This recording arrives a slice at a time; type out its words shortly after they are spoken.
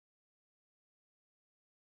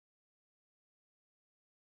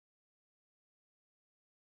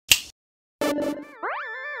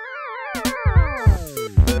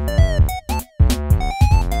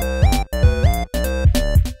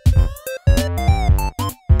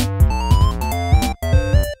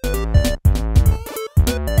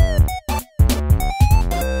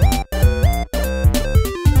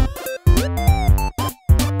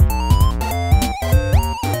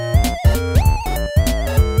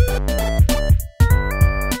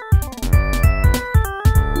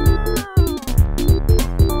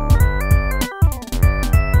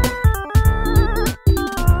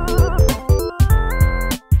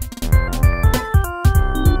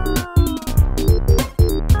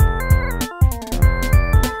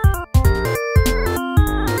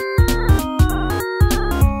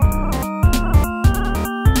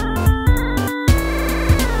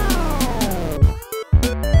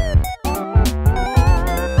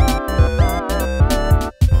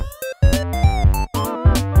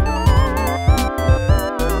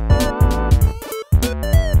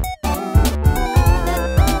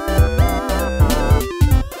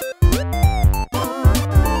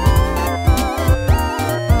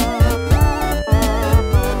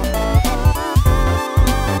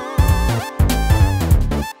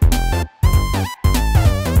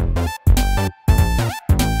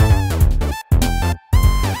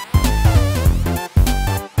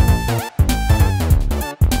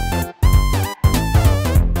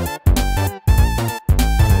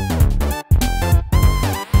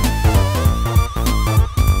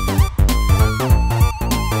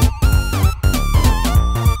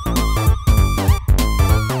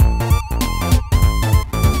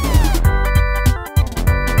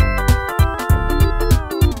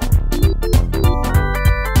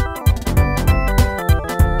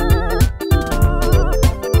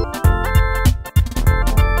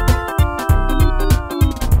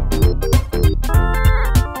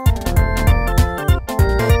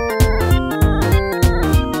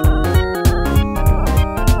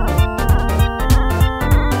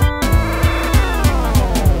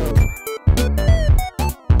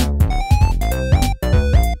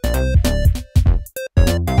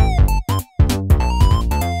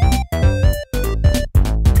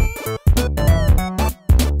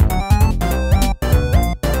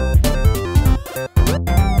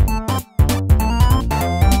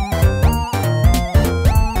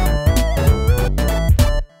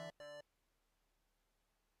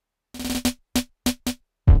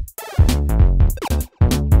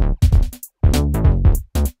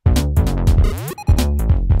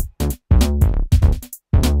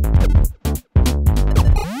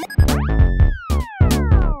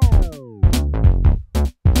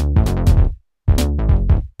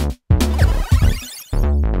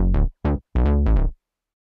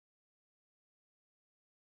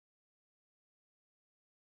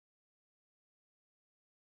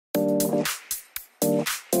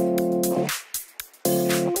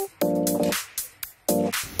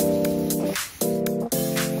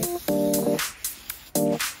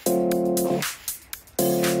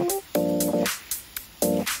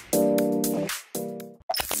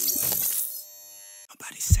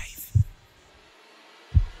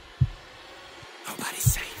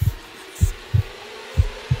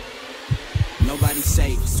Nobody's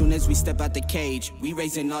safe. Soon as we step out the cage, we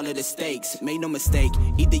raising all of the stakes. Make no mistake,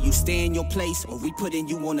 either you stay in your place or we putting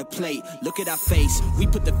you on a plate. Look at our face, we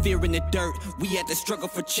put the fear in the dirt. We had to struggle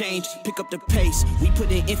for change, pick up the pace. We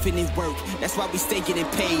put in infinite work, that's why we stay getting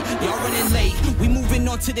paid. Y'all running late, we moving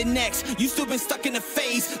on to the next. You still been stuck in a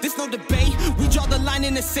phase, there's no debate. We draw the line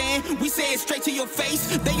in the sand, we say it straight to your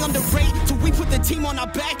face. They underrate, till we put the team on our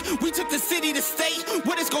back. We took the city to state,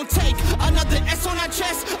 what it's gonna take. Another S on our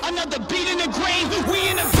chest, another beat in the grave. We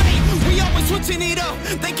innovate, we always switching it up.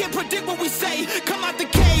 They can't predict what we say, come out the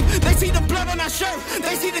cave. They see the blood on our shirt,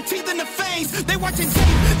 they see the teeth in the veins. They watching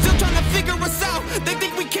tape, still trying to figure us out. They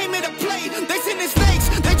think we came here to play, they sending snakes.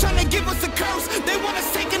 They trying to give us a curse, they want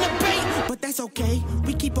us taking a bait. But that's okay,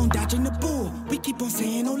 we keep on dodging the bull. We keep on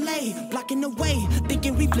saying Olay, blocking the way,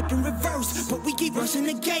 thinking we flipping reverse. But we keep rushing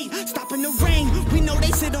the gate, stopping the rain. We know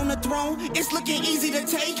they sit on the throne, it's looking easy to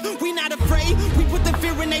take. We not afraid, we put the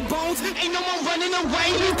fear in their bones. Ain't no more running away.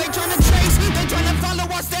 They trying to trace, they trying to follow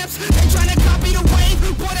our steps. They trying to copy the wave,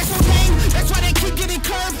 boy that's so lame. That's why they keep getting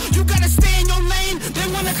curved, you gotta stay in your lane. They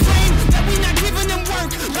wanna claim that we not giving them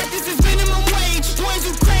work, like this is minimum wage. Boys,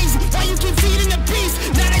 you crazy, why you keep feeding the beast?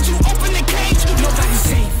 Now that you open the cage, nobody's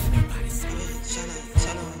safe.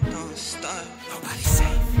 Don't start. Nobody's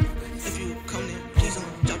safe. If you come then please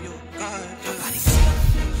don't drop your guard. Nobody's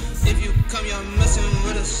safe. If you come you're messing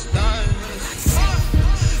with a star.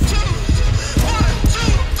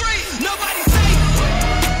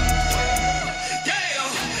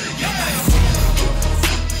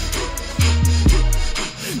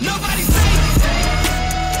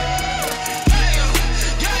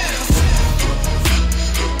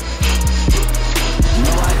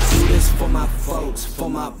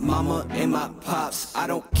 my mama and my pops. I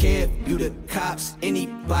don't care if you the cops,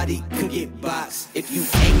 anybody could get boxed. If you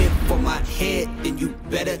aiming for my head, then you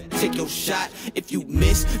better take your shot. If you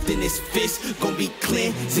miss, then this fist gon' be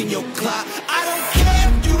cleansing your clock. I don't care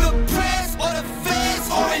if you the press or the feds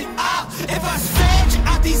or an op. If I stretch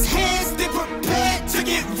out these hands, then prepare to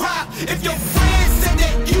get robbed. If your friends said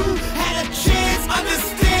that you had a chance,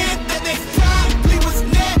 understand that they probably was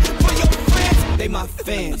never for your friends. They my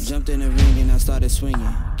fans. I jumped in the ring and I started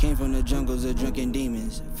swinging. Came from the jungles of drunken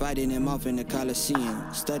demons, fighting them off in the Coliseum.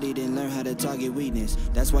 Studied and learned how to target weakness.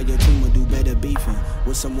 That's why your team would do better beefing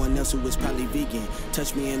with someone else who was probably vegan.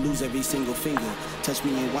 Touch me and lose every single finger. Touch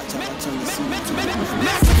me and watch how I turn the scene.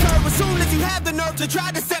 Massacre, as soon as you have the nerve to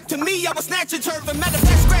try to step to me, I will snatch your turf. And matter of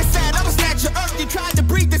fact, scratch that, I will snatch your earth. You tried to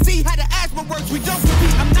breathe to see how the asthma works. We don't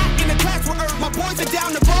compete, I'm not in a class with earth. My boys are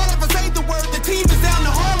down the ball.